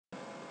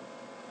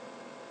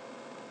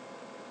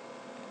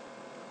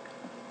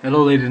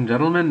Hello ladies and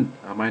gentlemen,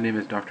 my name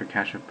is Dr.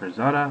 Kashif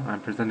Perzada.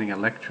 I'm presenting a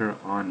lecture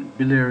on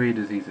biliary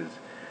diseases.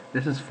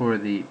 This is for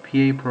the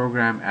PA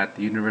program at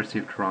the University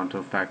of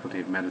Toronto Faculty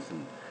of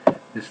Medicine.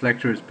 This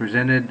lecture is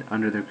presented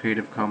under the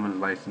Creative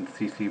Commons license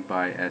CC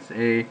by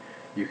SA.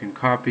 You can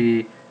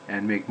copy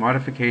and make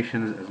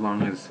modifications as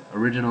long as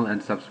original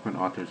and subsequent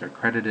authors are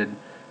credited,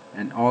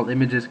 and all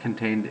images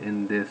contained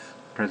in this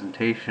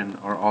presentation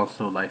are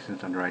also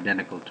licensed under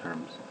identical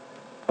terms.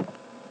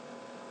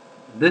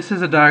 This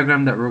is a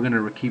diagram that we're going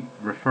to keep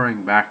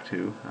referring back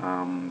to.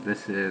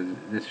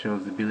 This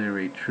shows the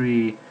biliary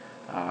tree,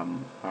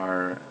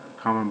 our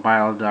common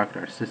bile duct,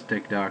 our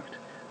cystic duct,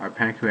 our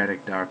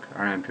pancreatic duct,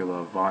 our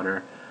ampulla of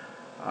water.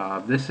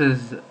 This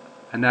is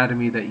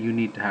anatomy that you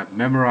need to have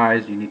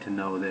memorized. You need to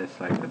know this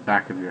like the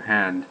back of your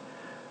hand,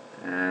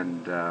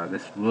 and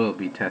this will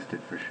be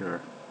tested for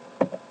sure.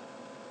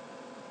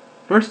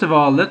 First of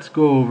all, let's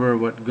go over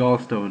what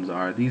gallstones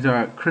are. These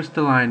are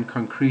crystalline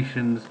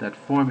concretions that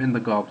form in the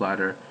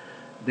gallbladder.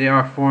 They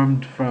are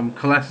formed from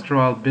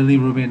cholesterol,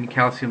 bilirubin,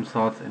 calcium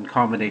salts, and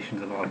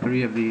combinations of all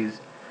three of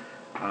these.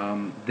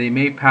 They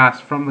may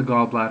pass from the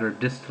gallbladder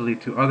distally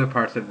to other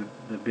parts of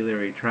the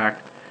biliary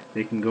tract.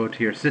 They can go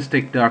to your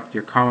cystic duct,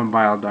 your common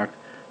bile duct,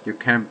 your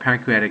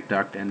pancreatic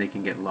duct, and they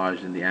can get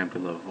lodged in the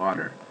ampulla of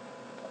water.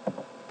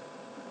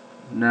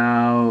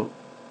 Now,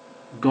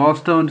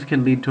 gallstones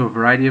can lead to a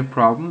variety of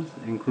problems,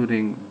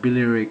 including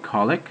biliary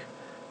colic,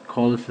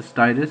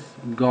 cholecystitis,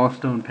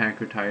 gallstone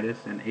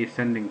pancreatitis, and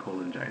ascending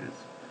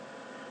cholangitis.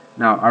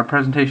 Now, our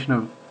presentation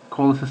of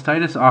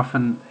cholecystitis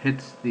often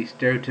hits the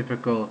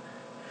stereotypical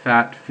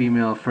fat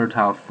female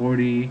fertile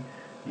 40.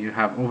 You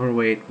have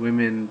overweight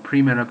women,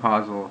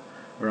 premenopausal,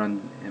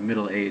 around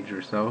middle age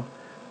or so.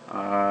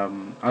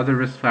 Other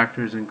risk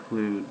factors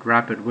include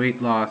rapid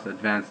weight loss,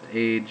 advanced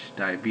age,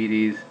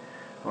 diabetes,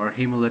 or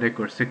hemolytic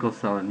or sickle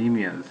cell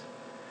anemias.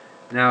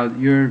 Now,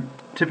 your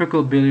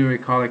typical biliary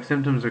colic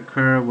symptoms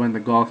occur when the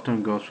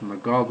gallstone goes from the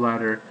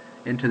gallbladder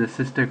into the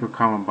cystic or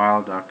common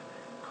bile duct,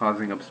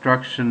 causing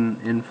obstruction,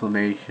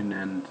 inflammation,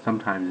 and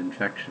sometimes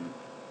infection.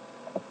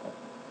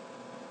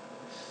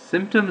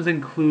 Symptoms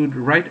include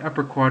right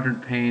upper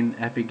quadrant pain,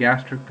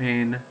 epigastric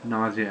pain,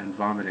 nausea, and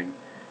vomiting.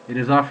 It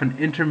is often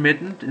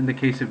intermittent in the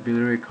case of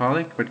biliary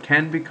colic, but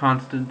can be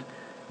constant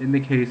in the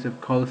case of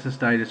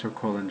cholecystitis or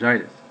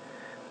cholangitis.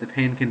 The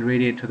pain can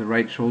radiate to the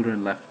right shoulder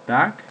and left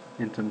back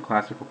in some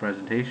classical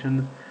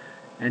presentations,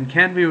 and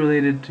can be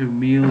related to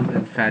meals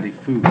and fatty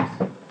foods.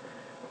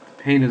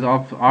 Pain is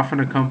often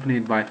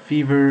accompanied by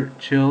fever,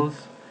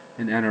 chills,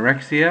 and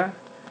anorexia,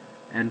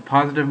 and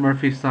positive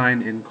Murphy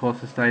sign in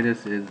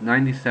cholecystitis is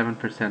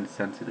 97%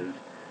 sensitive,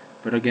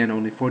 but again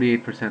only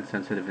 48%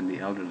 sensitive in the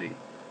elderly.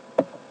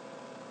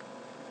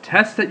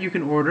 Tests that you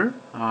can order,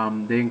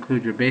 they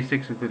include your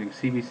basics, including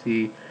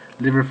CBC,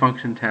 liver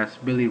function tests,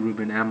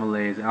 bilirubin,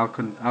 amylase,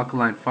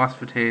 alkaline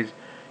phosphatase,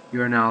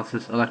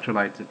 urinalysis,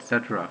 electrolytes,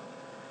 etc.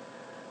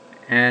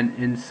 And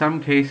in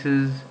some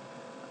cases,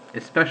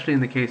 especially in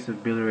the case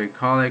of biliary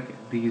colic,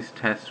 these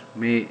tests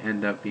may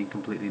end up being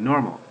completely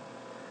normal.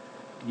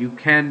 You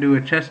can do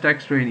a chest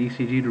x-ray and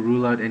ECG to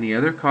rule out any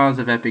other cause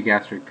of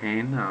epigastric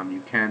pain.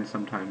 You can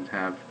sometimes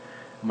have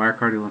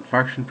myocardial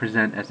infarction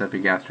present as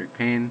epigastric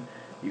pain.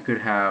 You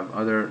could have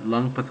other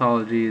lung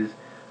pathologies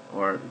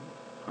or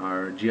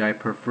GI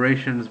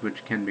perforations,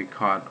 which can be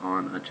caught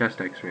on a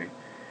chest x-ray.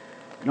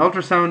 An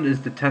ultrasound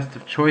is the test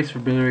of choice for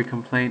biliary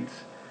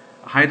complaints.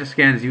 A HIDA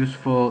scan is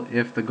useful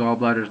if the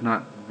gallbladder is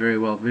not very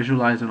well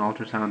visualized on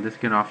ultrasound. This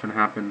can often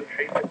happen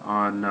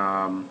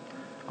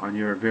on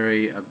your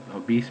very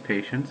obese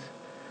patients.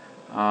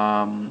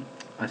 A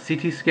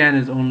CT scan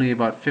is only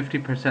about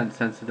 50%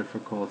 sensitive for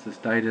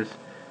cholecystitis,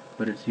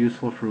 but it's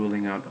useful for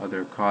ruling out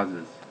other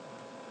causes.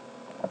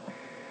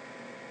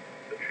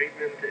 The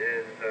treatment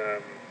is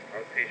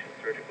outpatient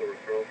surgical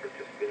referral for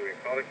just biliary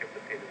colic if the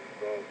pain is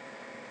resolved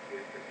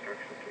with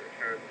instructions to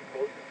return.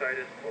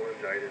 Cholecystitis,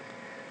 cholangitis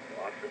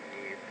will often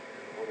need,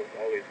 and almost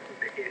always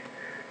will need,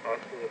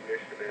 hospital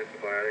admission,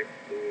 antibiotics,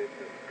 fluids,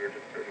 and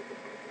urgent surgical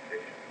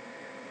consultation.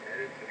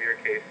 And in severe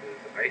cases,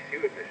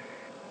 ICU admission.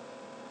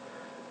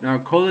 Now,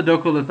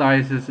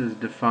 choledocholithiasis is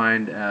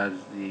defined as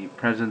the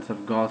presence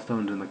of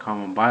gallstones in the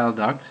common bile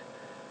duct.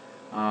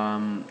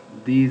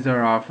 These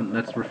are often,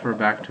 let's refer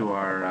back to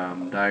our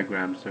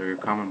diagram. So your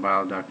common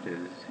bile duct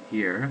is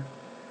here,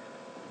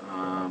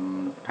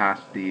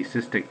 past the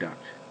cystic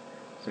duct.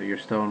 So your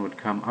stone would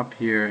come up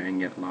here and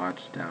get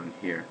lodged down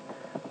here.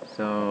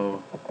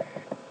 So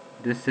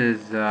this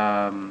is,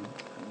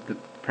 the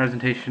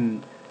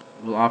presentation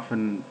will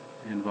often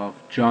involve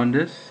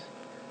jaundice,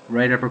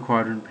 right upper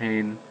quadrant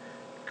pain,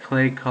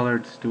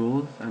 clay-colored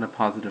stools, and a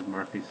positive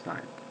Murphy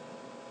sign.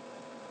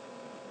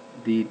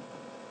 The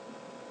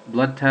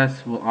blood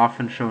tests will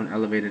often show an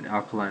elevated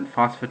alkaline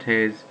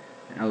phosphatase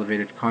and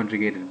elevated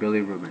conjugated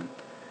bilirubin.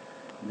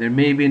 There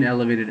may be an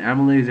elevated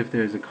amylase if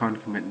there is a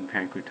concomitant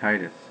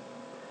pancreatitis.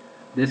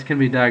 This can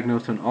be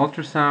diagnosed on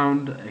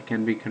ultrasound. It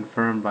can be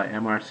confirmed by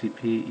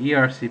MRCP,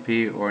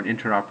 ERCP, or an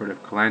intraoperative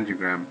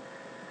cholangiogram.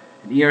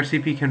 An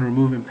ERCP can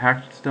remove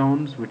impacted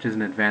stones, which is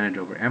an advantage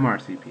over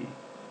MRCP.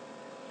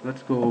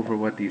 let's go over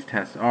what these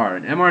tests are.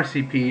 An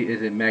MRCP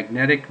is a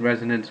magnetic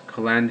resonance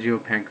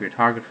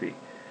cholangiopancreatography.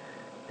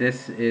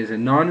 This is a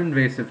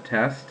non-invasive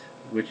test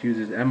which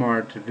uses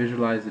MR to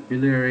visualize the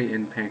biliary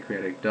and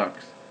pancreatic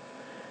ducts.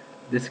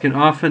 This can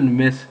often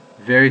miss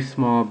very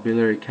small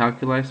biliary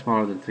calculi,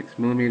 smaller than 6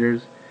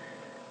 millimeters,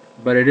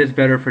 but it is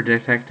better for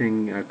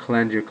detecting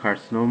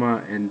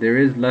cholangiocarcinoma, and there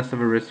is less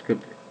of a risk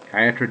of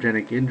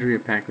iatrogenic injury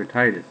of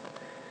pancreatitis.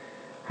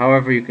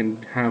 However, you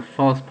can have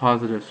false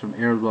positives from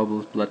air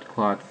bubbles, blood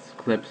clots,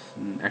 clips,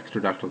 and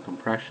extraductal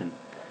compression.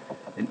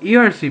 An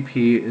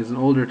ERCP is an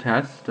older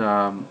test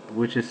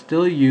which is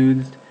still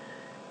used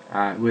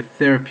with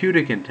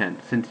therapeutic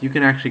intent, since you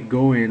can actually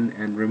go in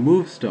and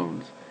remove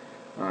stones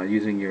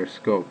using your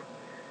scope.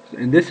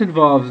 And this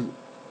involves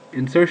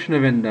insertion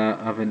of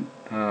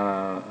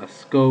a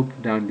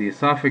scope down the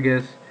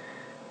esophagus,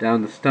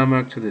 down the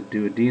stomach to the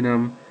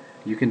duodenum.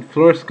 You can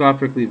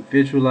fluoroscopically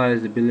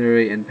visualize the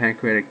biliary and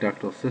pancreatic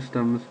ductal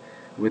systems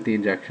with the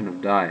injection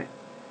of dye.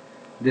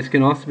 This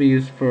can also be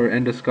used for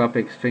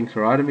endoscopic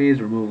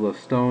sphincterotomies, removal of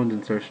stones,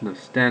 insertion of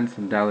stents,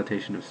 and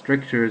dilatation of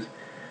strictures,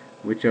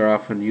 which are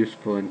often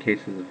useful in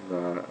cases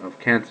of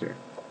cancer.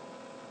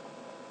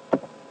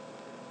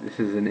 This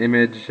is an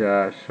image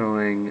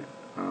showing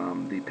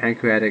the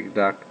pancreatic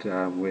duct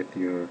with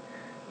your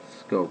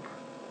scope.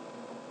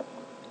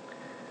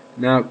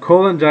 Now,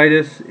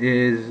 cholangitis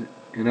is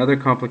another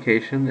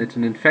complication. It's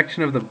an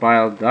infection of the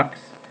bile ducts.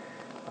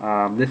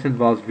 This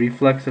involves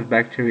reflux of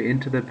bacteria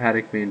into the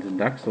hepatic veins and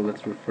ducts. So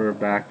let's refer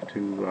back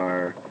to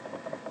our,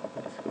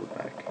 let's go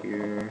back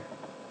here.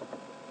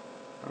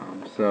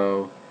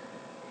 So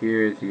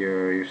here's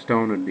your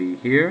stone would be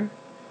here,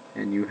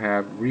 and you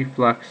have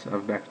reflux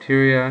of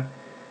bacteria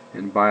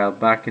and bile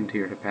back into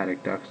your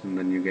hepatic ducts, and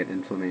then you get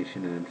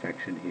inflammation and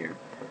infection here.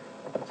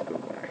 Let's go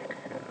back.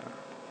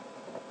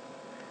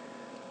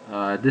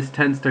 This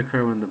tends to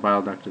occur when the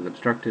bile duct is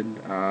obstructed.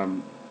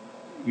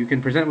 You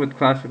can present with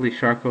classically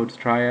Charcot's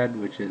triad,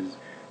 which is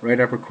right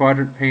upper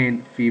quadrant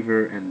pain,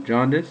 fever, and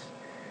jaundice.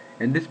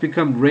 And this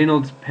becomes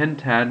Raynaud's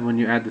pentad when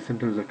you add the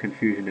symptoms of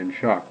confusion and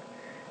shock.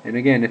 And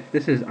again, if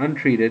this is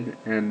untreated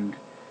and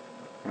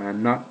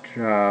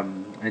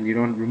and you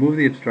don't remove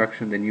the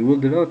obstruction, then you will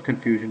develop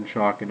confusion,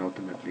 shock, and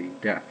ultimately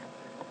death.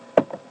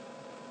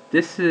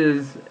 This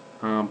is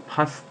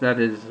pus that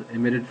is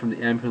emitted from the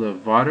ampulla of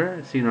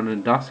Vater, seen on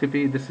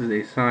endoscopy. This is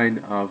a sign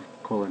of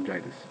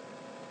cholangitis.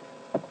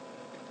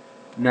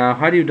 Now,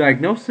 how do you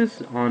diagnose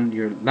this? On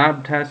your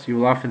lab tests, you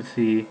will often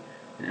see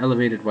an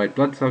elevated white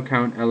blood cell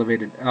count,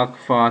 elevated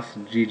ALK-Phos,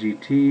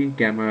 GGT,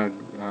 gamma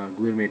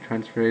glutamate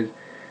transferase.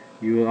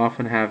 You will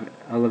often have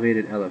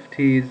elevated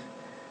LFTs.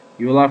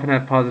 You will often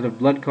have positive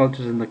blood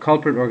cultures, and the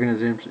culprit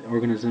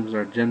organisms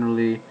are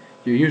generally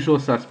your usual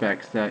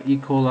suspects: the E.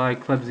 coli,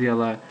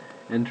 Klebsiella,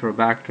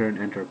 Enterobacter, and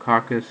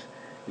Enterococcus.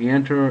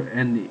 In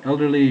the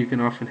elderly, you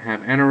can often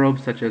have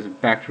anaerobes such as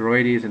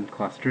Bacteroides and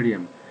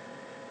Clostridium.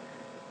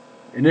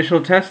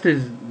 Initial test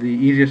is the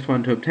easiest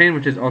one to obtain,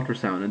 which is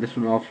ultrasound, and this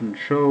will often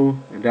show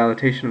a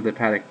dilatation of the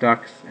hepatic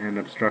ducts and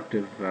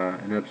obstructive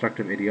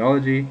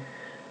etiology.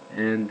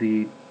 And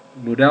the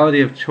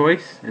modality of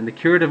choice and the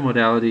curative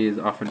modality is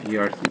often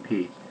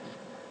ERCP.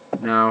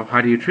 Now,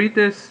 how do you treat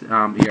this?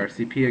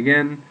 ERCP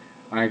again,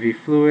 IV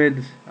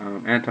fluids,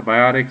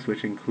 antibiotics,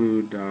 which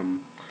include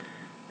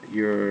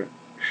your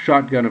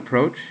shotgun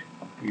approach.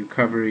 You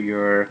cover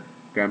your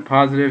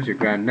gram-positives, your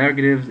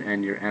gram-negatives,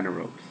 and your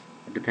anaerobes,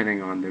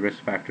 depending on the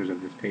risk factors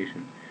of this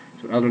patient.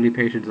 So elderly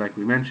patients, like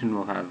we mentioned,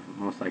 will have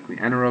most likely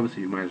anaerobes, so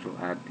you might as well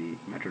add the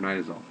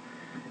metronidazole.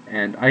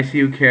 And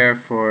ICU care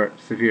for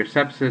severe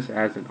sepsis,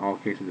 as in all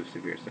cases of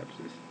severe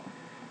sepsis.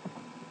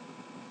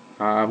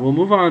 We'll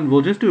move on.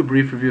 We'll just do a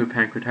brief review of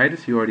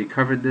pancreatitis. You already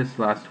covered this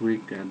last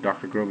week in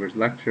Dr. Grover's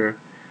lecture.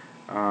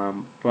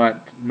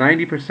 But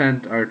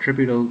 90% are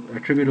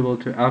attributable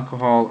to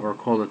alcohol or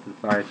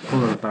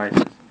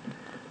cholelithiasis.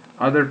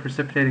 Other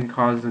precipitating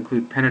causes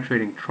include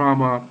penetrating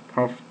trauma,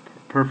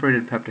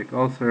 perforated peptic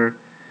ulcer,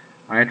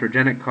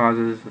 iatrogenic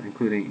causes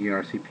including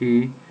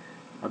ERCP,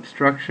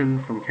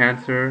 obstruction from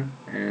cancer,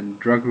 and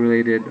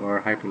drug-related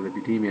or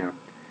hyperlipidemia.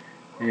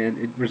 And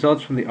it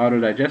results from the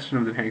autodigestion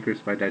of the pancreas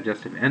by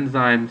digestive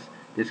enzymes.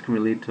 This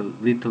can lead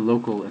to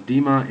local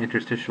edema,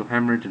 interstitial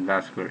hemorrhage, and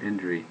vascular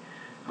injury,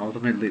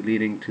 ultimately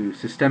leading to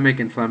systemic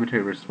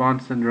inflammatory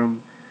response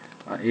syndrome,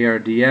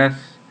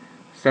 ARDS,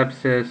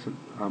 sepsis,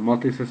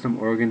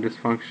 multisystem organ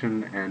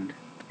dysfunction, and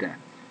death.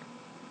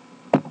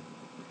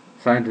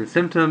 Signs and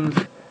symptoms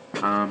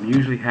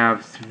usually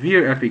have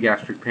severe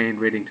epigastric pain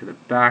radiating to the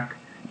back.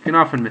 You can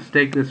often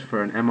mistake this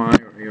for an MI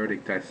or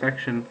aortic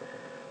dissection.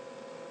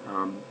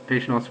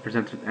 Patient also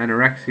presents with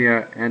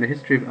anorexia and a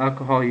history of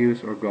alcohol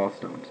use or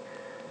gallstones.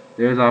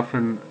 There is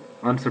often,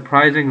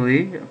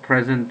 unsurprisingly, a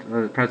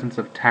presence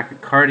of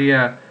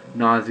tachycardia,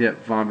 nausea,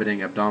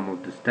 vomiting, abdominal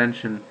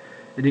distension,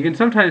 and you can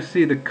sometimes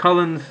see the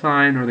Cullen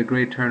sign or the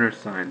Gray-Turner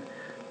sign,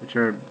 which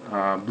are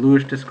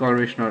bluish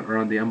discoloration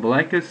around the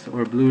umbilicus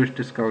or bluish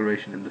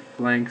discoloration in the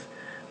flanks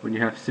when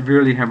you have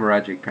severely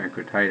hemorrhagic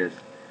pancreatitis.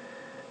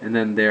 And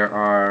then there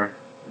are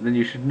Then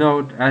you should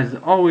note, as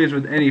always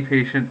with any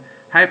patient,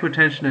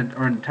 hypotension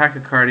or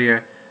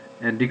tachycardia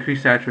and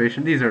decreased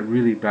saturation. These are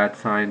really bad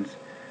signs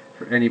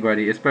for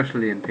anybody,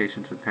 especially in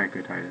patients with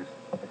pancreatitis.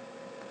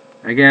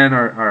 Again,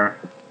 our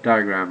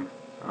diagram.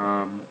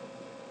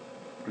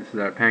 This is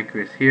our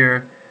pancreas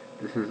here.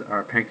 This is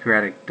our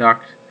pancreatic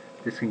duct.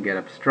 This can get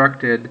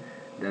obstructed.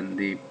 Then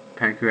the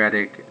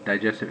pancreatic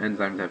digestive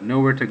enzymes have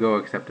nowhere to go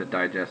except to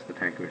digest the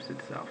pancreas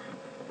itself.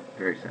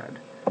 Very sad.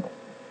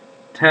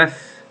 Tes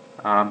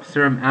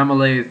Serum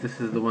Amylase. This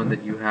is the one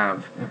that you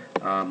have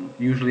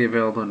usually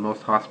available in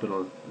most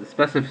hospitals. The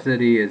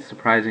specificity is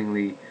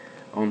surprisingly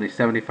only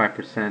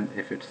 75%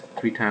 if it's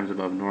 3 times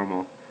above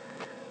normal.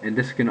 And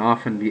this can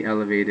often be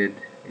elevated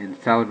in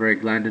salivary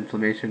gland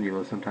inflammation. You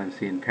will sometimes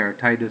see in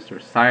pancreatitis or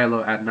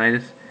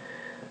sialoadenitis,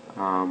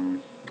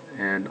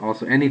 and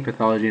also any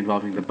pathology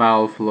involving the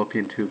bowel,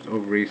 fallopian tubes,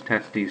 ovaries,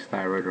 testes,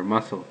 thyroid, or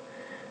muscle.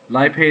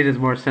 Lipase is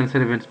more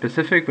sensitive and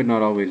specific, but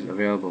not always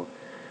available.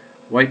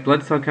 White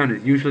blood cell count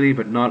is usually,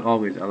 but not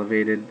always,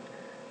 elevated.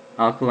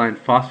 Alkaline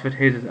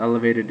phosphatase is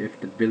elevated if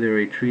the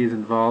biliary tree is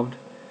involved.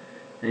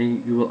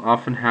 And you will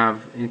often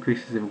have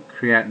increases in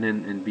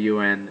creatinine and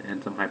BUN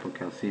and some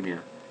hypocalcemia.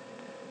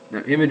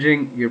 Now,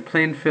 imaging your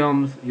plain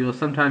films, you will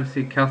sometimes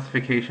see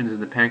calcifications in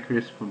the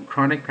pancreas from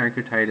chronic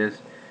pancreatitis.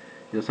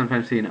 You'll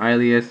sometimes see an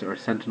ileus or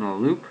sentinel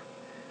loop.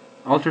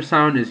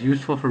 Ultrasound is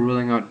useful for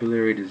ruling out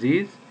biliary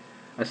disease.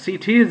 A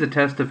CT is a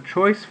test of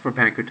choice for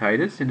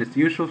pancreatitis, and it's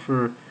useful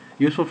for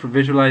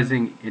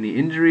visualizing any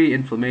injury,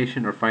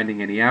 inflammation, or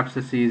finding any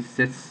abscesses,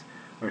 cysts,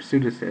 or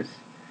pseudocysts.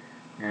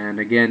 And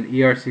again,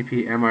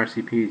 ERCP,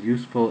 MRCP is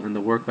useful in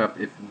the workup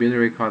if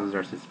biliary causes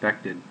are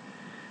suspected.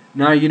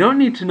 Now, you don't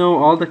need to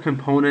know all the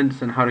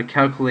components and how to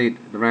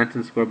calculate the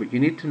Ranton score, but you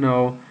need to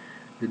know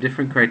the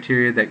different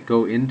criteria that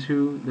go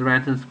into the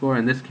Ranton score.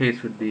 In this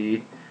case would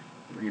be,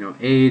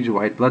 age,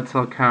 white blood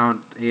cell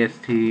count,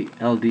 AST,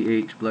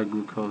 LDH, blood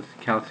glucose,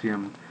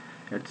 calcium,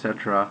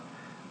 etc.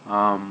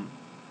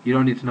 You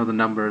don't need to know the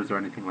numbers or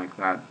anything like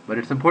that, but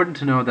it's important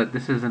to know that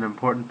this is an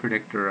important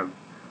predictor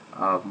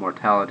of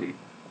mortality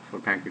for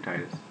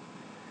pancreatitis.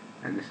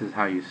 And this is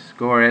how you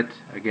score it.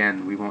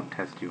 Again, we won't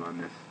test you on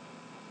this.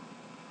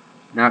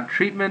 Now,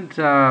 treatment,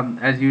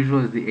 as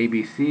usual, is the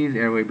ABCs,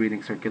 airway,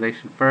 breathing,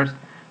 circulation first.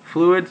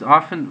 Fluids,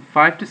 often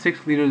 5 to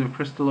 6 liters of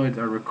crystalloids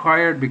are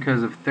required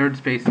because of third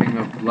spacing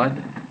of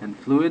blood and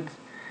fluids.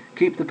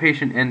 Keep the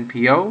patient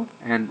NPO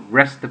and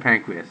rest the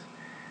pancreas.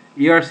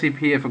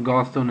 ERCP if a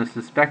gallstone is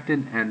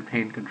suspected, and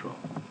pain control.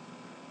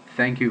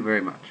 Thank you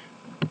very much.